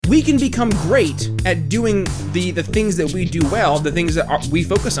we can become great at doing the things that we do well, the things that we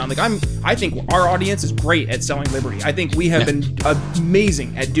focus on. Like I think our audience is great at selling liberty. I think we have been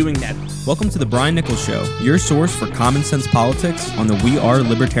amazing at doing that. Welcome to the Brian Nichols Show, your source for common sense politics on the We Are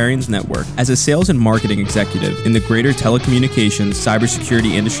Libertarians Network. As a sales and marketing executive in the greater telecommunications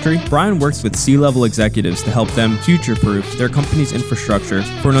cybersecurity industry, Brian works with C-level executives to help them future-proof their company's infrastructure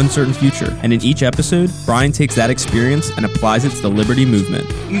for an uncertain future. And in each episode, Brian takes that experience and applies it to the liberty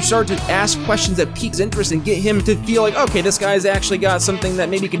movement. You start to ask questions that pique his interest and get him to feel like, okay, this guy's actually got something that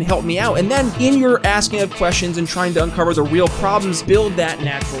maybe can help me out. And then in your asking of questions and trying to uncover the real problems, build that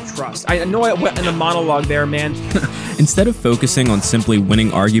natural trust. I know I went in a monologue there, man. Instead of focusing on simply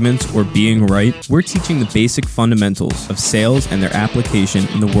winning arguments or being right, we're teaching the basic fundamentals of sales and their application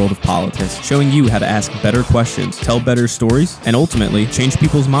in the world of politics, showing you how to ask better questions, tell better stories, and ultimately change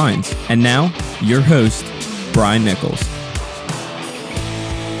people's minds. And now, your host, Brian Nichols.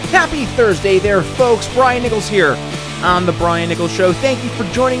 Happy Thursday there, folks. Brian Nichols here on The Brian Nichols Show. Thank you for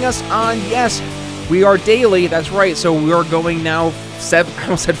joining us on, yes, we are daily. That's right. So we are going now I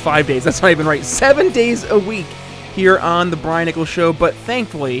almost said 5 days. That's not even right. 7 days a week here on The Brian Nichols Show. But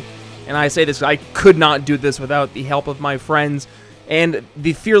thankfully, and I say this, I could not do this without the help of my friends and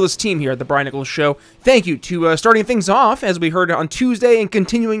the fearless team here at The Brian Nichols Show. Thank you to starting things off, as we heard on Tuesday and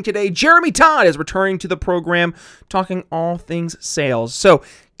continuing today, Jeremy Todd is returning to the program, talking all things sales. So,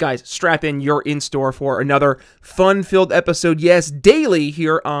 guys, strap in. You're in store for another fun-filled episode, yes, daily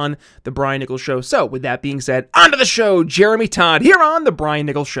here on The Brian Nichols Show. So, with that being said, on to the show, Jeremy Todd here on The Brian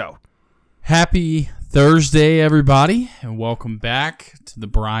Nichols Show. Happy Thursday, everybody, and welcome back to The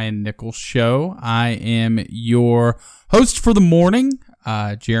Brian Nichols Show. I am your host for the morning,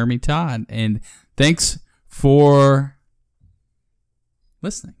 Jeremy Todd, and thanks for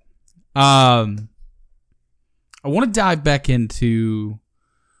listening. I want to dive back into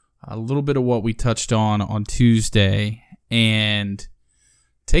a little bit of what we touched on Tuesday and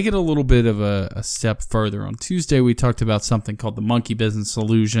take it a little bit of a step further. On Tuesday, we talked about something called the monkey business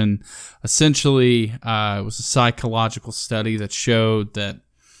illusion. Essentially, it was a psychological study that showed that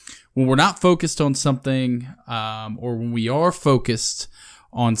when we're not focused on something, or when we are focused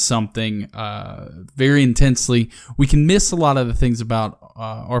on something very intensely, we can miss a lot of the things about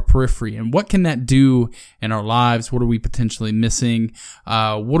our periphery. And what can that do in our lives? What are we potentially missing?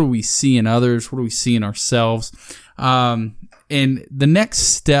 What do we see in others? What do we see in ourselves? And the next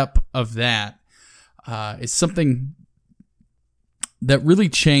step of that is something that really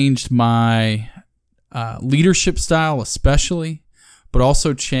changed my leadership style, especially, but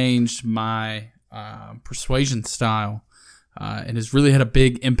also changed my persuasion style, and has really had a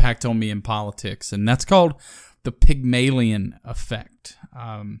big impact on me in politics. And that's called the Pygmalion effect.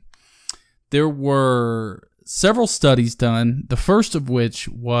 There were several studies done, the first of which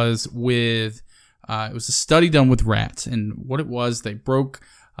was with it was a study done with rats, and what it was, they broke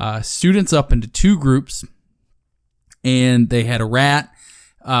students up into two groups, and they had a rat,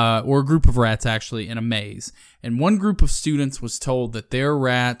 or a group of rats actually, in a maze. And one group of students was told that their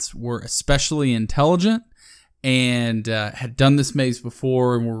rats were especially intelligent and had done this maze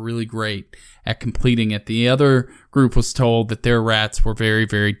before and were really great at completing it. The other group was told that their rats were very,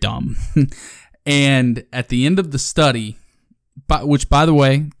 very dumb. And at the end of the study, which, by the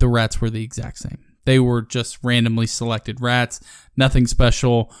way, the rats were the exact same. They were just randomly selected rats, nothing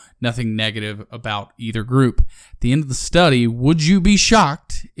special, nothing negative about either group. At the end of the study, would you be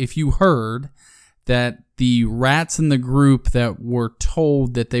shocked if you heard that the rats in the group that were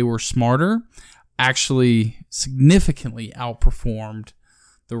told that they were smarter actually significantly outperformed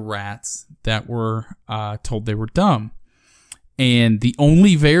the rats that were told they were dumb? And the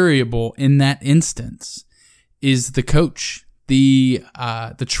only variable in that instance is the coach, the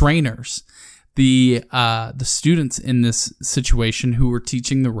trainers, the students in this situation who were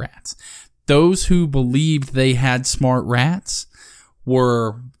teaching the rats. Those who believed they had smart rats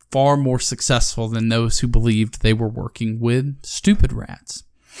were far more successful than those who believed they were working with stupid rats.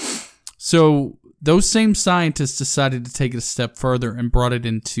 So those same scientists decided to take it a step further and brought it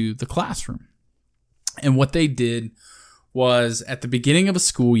into the classroom. And what they did was, at the beginning of a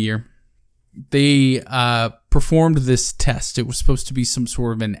school year, they performed this test. It was supposed to be some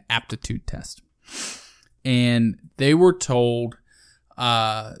sort of an aptitude test. And they were told,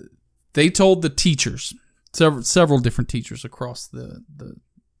 they told the teachers, several different teachers across the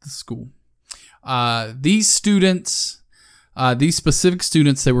school, these students, these specific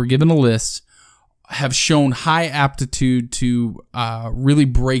students that were given a list, have shown high aptitude to really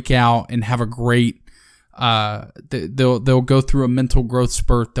break out and have a great they'll go through a mental growth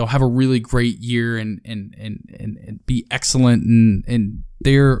spurt. They'll have a really great year and be excellent, and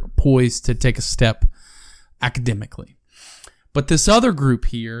they're poised to take a step academically. But this other group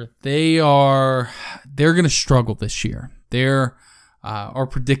here, they're going to struggle this year. Our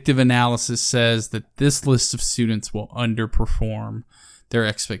predictive analysis says that this list of students will underperform their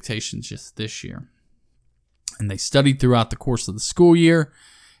expectations just this year. And they studied throughout the course of the school year,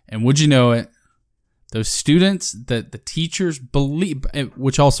 and would you know it, those students that the teachers believe,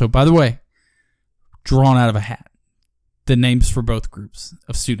 which also, by the way, drawn out of a hat, the names for both groups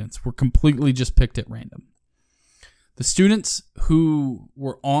of students were completely just picked at random. The students who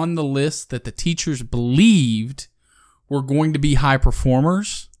were on the list that the teachers believed were going to be high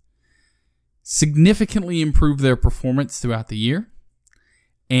performers significantly improved their performance throughout the year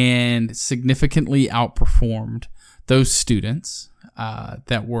and significantly outperformed those students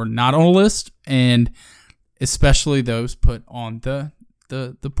that were not on a list, and especially those put on the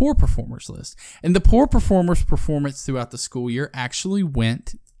poor performers list. And the poor performers' performance throughout the school year actually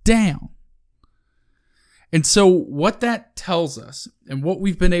went down. And so what that tells us, and what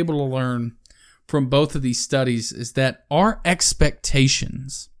we've been able to learn from both of these studies, is that our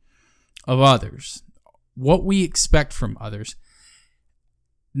expectations of others, what we expect from others,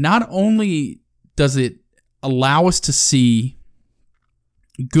 not only does it allow us to see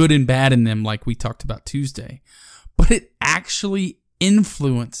good and bad in them like we talked about Tuesday, but it actually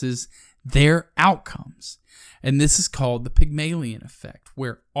influences their outcomes. And this is called the Pygmalion effect,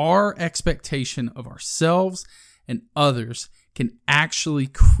 where our expectation of ourselves and others can actually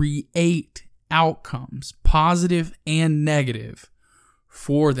create outcomes, positive and negative,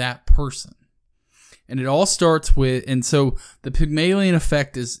 for that person. And it all starts with, and so the Pygmalion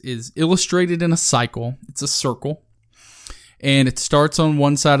effect is illustrated in a cycle. It's a circle. And it starts on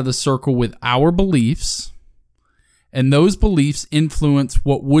one side of the circle with our beliefs. And those beliefs influence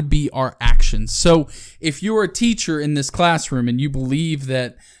what would be our actions. So if you're a teacher in this classroom and you believe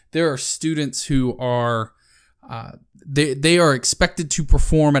that there are students who are, they are expected to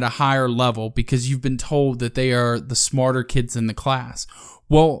perform at a higher level because you've been told that they are the smarter kids in the class.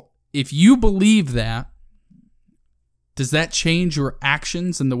 Well, if you believe that, does that change your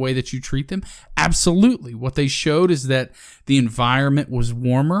actions and the way that you treat them? Absolutely. What they showed is that the environment was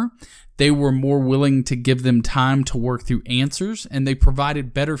warmer. They were more willing to give them time to work through answers, and they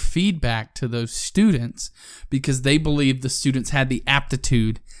provided better feedback to those students because they believed the students had the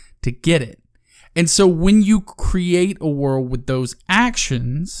aptitude to get it. And so when you create a world with those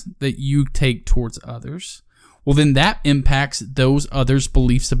actions that you take towards others, well, then that impacts those others'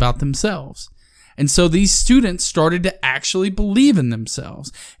 beliefs about themselves. And so these students started to actually believe in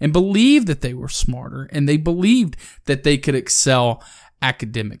themselves and believe that they were smarter, and they believed that they could excel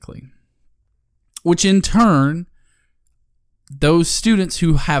academically. Which in turn, those students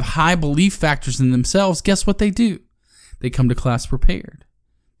who have high belief factors in themselves, guess what they do? They come to class prepared.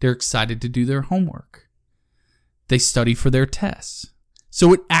 They're excited to do their homework. They study for their tests.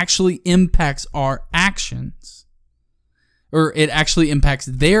 So it actually impacts our actions, or it actually impacts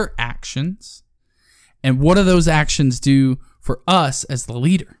their actions. And what do those actions do for us as the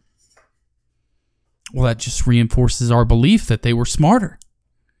leader? Well, that just reinforces our belief that they were smarter.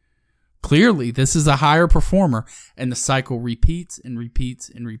 Clearly, this is a higher performer, and the cycle repeats and repeats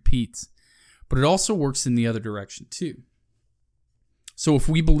and repeats. But it also works in the other direction too. So if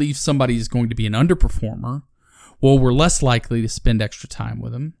we believe somebody is going to be an underperformer, well, we're less likely to spend extra time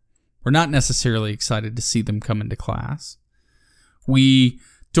with them. We're not necessarily excited to see them come into class. We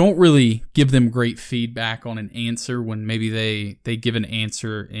don't really give them great feedback on an answer when maybe they give an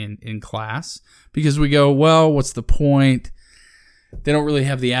answer in class, because we go, well, what's the point? They don't really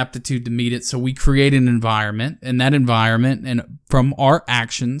have the aptitude to meet it. So we create an environment, and that environment, and from our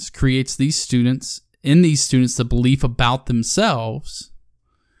actions, creates these students the belief about themselves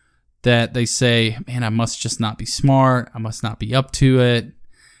that they say, man, I must just not be smart. I must not be up to it.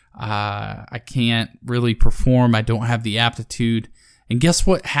 I can't really perform. I don't have the aptitude. And guess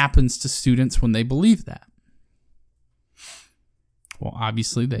what happens to students when they believe that? Well,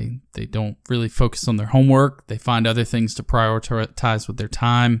 obviously, they don't really focus on their homework. They find other things to prioritize with their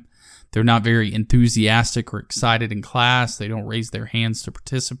time. They're not very enthusiastic or excited in class. They don't raise their hands to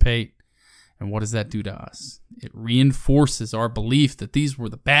participate. And what does that do to us? It reinforces our belief that these were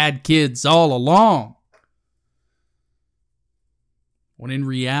the bad kids all along. When in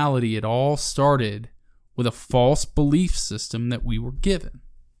reality, it all started with a false belief system that we were given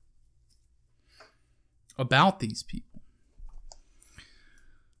about these people.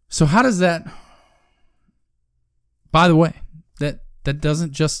 So how does that, by the way, that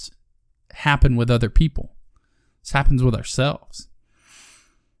doesn't just happen with other people. This happens with ourselves.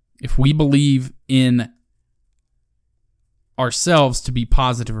 If we believe in ourselves to be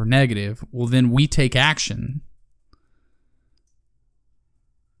positive or negative, well, then we take action.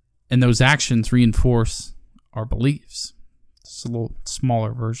 And those actions reinforce our beliefs. It's a little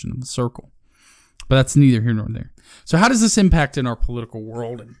smaller version of the circle. But that's neither here nor there. So how does this impact in our political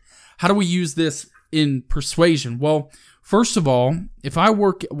world? And how do we use this in persuasion? Well, first of all, if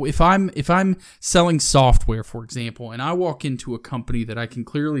I'm selling software, for example, and I walk into a company that I can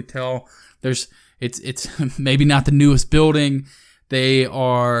clearly tell it's maybe not the newest building, they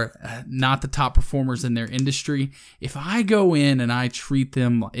are not the top performers in their industry. If I go in and I treat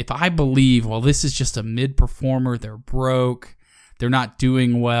them, if I believe, well, this is just a mid performer, they're broke, they're not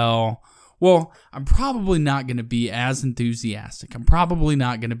doing well, well, I'm probably not going to be as enthusiastic. I'm probably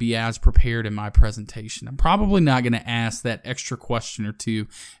not going to be as prepared in my presentation. I'm probably not going to ask that extra question or two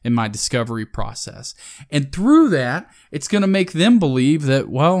in my discovery process. And through that, it's going to make them believe that,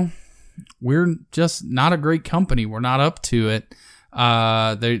 well, we're just not a great company. We're not up to it.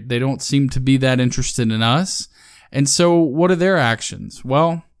 They don't seem to be that interested in us. And so what are their actions?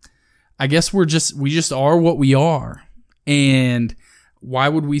 Well, I guess we just are what we are. And why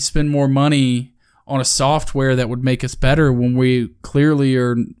would we spend more money on a software that would make us better when we clearly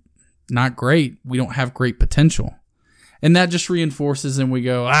are not great? We don't have great potential. And that just reinforces, and we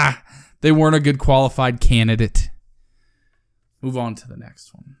go, they weren't a good qualified candidate. Move on to the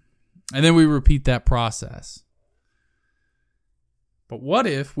next one. And then we repeat that process. But what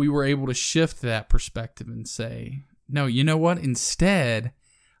if we were able to shift that perspective and say, no, you know what? Instead,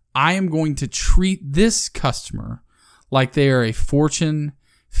 I am going to treat this customer like they are a Fortune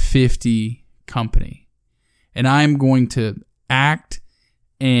 50 company. And I'm going to act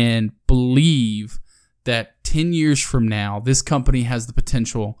and believe that 10 years from now, this company has the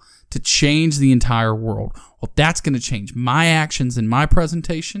potential to change the entire world. Well, that's going to change my actions in my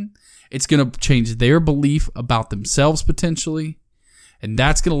presentation. It's going to change their belief about themselves potentially. And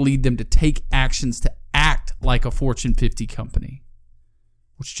that's going to lead them to take actions to act like a Fortune 50 company,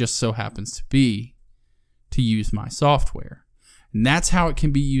 which just so happens to be to use my software. And that's how it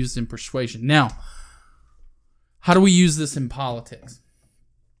can be used in persuasion. Now, how do we use this in politics?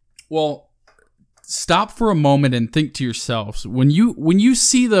 Well, stop for a moment and think to yourselves, when you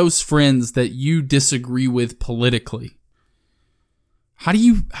see those friends that you disagree with politically, how do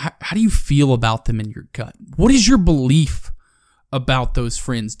you feel about them in your gut? What is your belief about those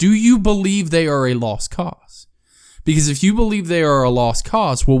friends? Do you believe they are a lost cause? Because if you believe they are a lost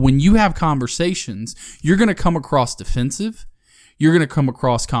cause, well, when you have conversations, you're going to come across defensive. You're going to come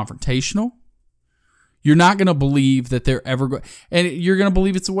across confrontational. You're not going to believe that they're ever going, and you're going to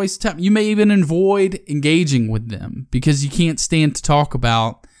believe it's a waste of time. You may even avoid engaging with them because you can't stand to talk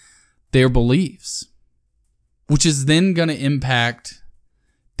about their beliefs, which is then going to impact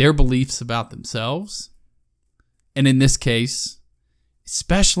their beliefs about themselves. And in this case,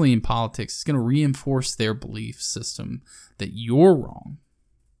 especially in politics, it's going to reinforce their belief system that you're wrong,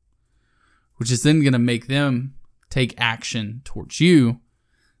 which is then going to make them take action towards you.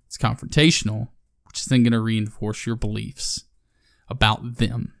 It's confrontational, which is then going to reinforce your beliefs about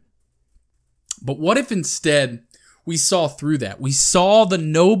them. But what if instead we saw through that? We saw the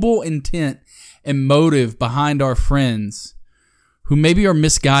noble intent and motive behind our friends who maybe are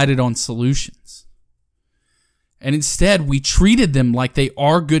misguided on solutions. And instead, we treated them like they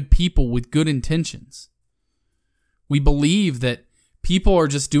are good people with good intentions. We believe that people are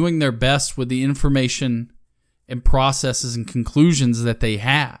just doing their best with the information and processes and conclusions that they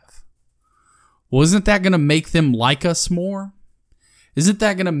have. Well, isn't that going to make them like us more? Isn't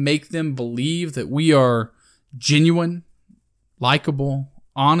that going to make them believe that we are genuine, likable,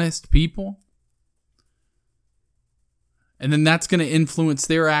 honest people? And then that's going to influence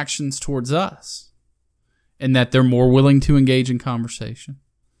their actions towards us. And that they're more willing to engage in conversation,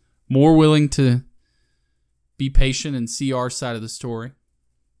 more willing to be patient and see our side of the story.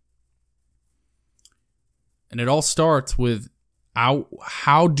 And it all starts with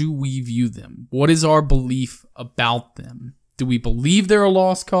how do we view them? What is our belief about them? Do we believe they're a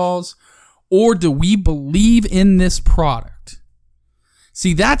lost cause, or do we believe in this product?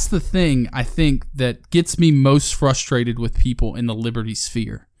 See, that's the thing I think that gets me most frustrated with people in the liberty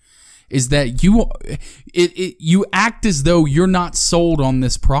sphere. Is that you act as though you're not sold on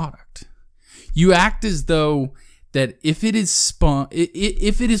this product. You act as though that if it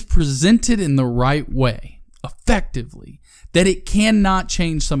is presented in the right way, effectively, that it cannot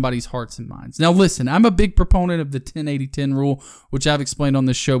change somebody's hearts and minds. Now listen, I'm a big proponent of the 10-80-10 rule, which I've explained on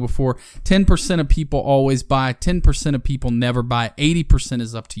this show before. 10% of people always buy, 10% of people never buy, 80%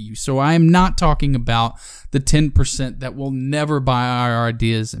 is up to you. So I am not talking about the 10% that will never buy our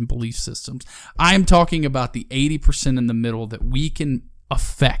ideas and belief systems. I am talking about the 80% in the middle that we can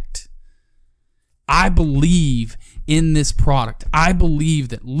affect. I believe in this product. I believe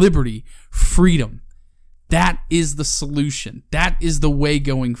that liberty, freedom, that is the solution. That is the way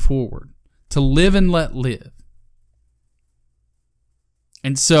going forward. To live and let live.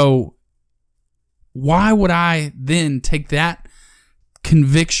 And so, why would I then take that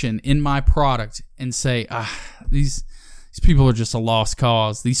conviction in my product and say, these people are just a lost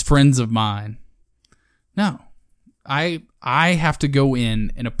cause, these friends of mine? No. I have to go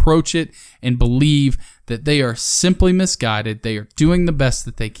in and approach it and believe that they are simply misguided. They are doing the best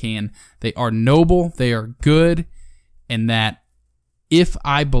that they can. They are noble. They are good. And that if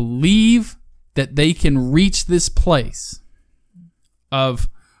I believe that they can reach this place of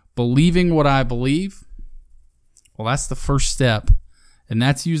believing what I believe, well, that's the first step. And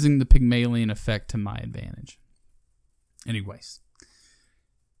that's using the Pygmalion effect to my advantage. Anyways,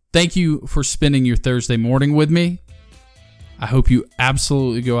 thank you for spending your Thursday morning with me. I hope you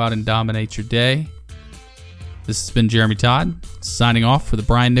absolutely go out and dominate your day. This has been Jeremy Todd, signing off for the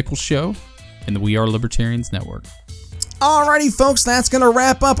Brian Nichols Show and the We Are Libertarians Network. Alrighty, folks, that's going to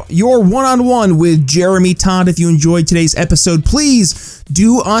wrap up your one-on-one with Jeremy Todd. If you enjoyed today's episode, please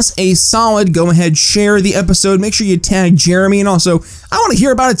do us a solid. Go ahead, share the episode. Make sure you tag Jeremy. And also, I want to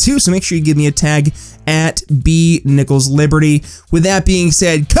hear about it too, so make sure you give me a tag at B Nichols Liberty. With that being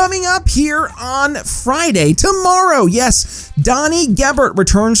said, coming up here on Friday, tomorrow, yes, Donnie Gebert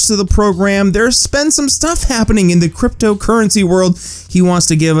returns to the program. There's been some stuff happening in the cryptocurrency world. He wants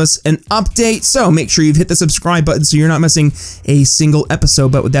to give us an update, so make sure you've hit the subscribe button so you're not missing a single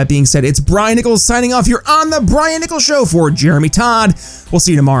episode. But with that being said, it's Brian Nichols signing off. You're on the Brian Nichols Show for Jeremy Todd. We'll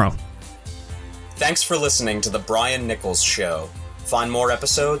see you tomorrow. Thanks for listening to the Brian Nichols Show. Find more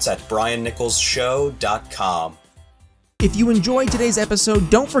episodes at briannicholsshow.com. If you enjoyed today's episode,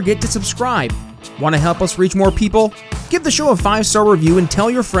 don't forget to subscribe. Want to help us reach more people? Give the show a 5-star review and tell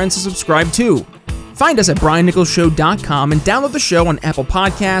your friends to subscribe too. Find us at briannicholsshow.com and download the show on Apple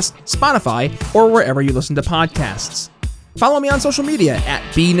Podcasts, Spotify, or wherever you listen to podcasts. Follow me on social media at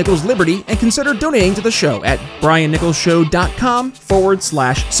bnicholsliberty and consider donating to the show at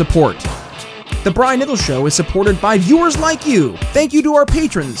briannicholsshow.com/support. The Brian Nichols Show is supported by viewers like you. Thank you to our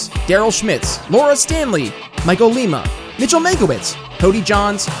patrons, Daryl Schmitz, Laura Stanley, Michael Lima, Mitchell Mankiewicz, Cody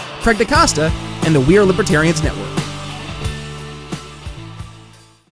Johns, Craig DaCosta, and the We Are Libertarians Network.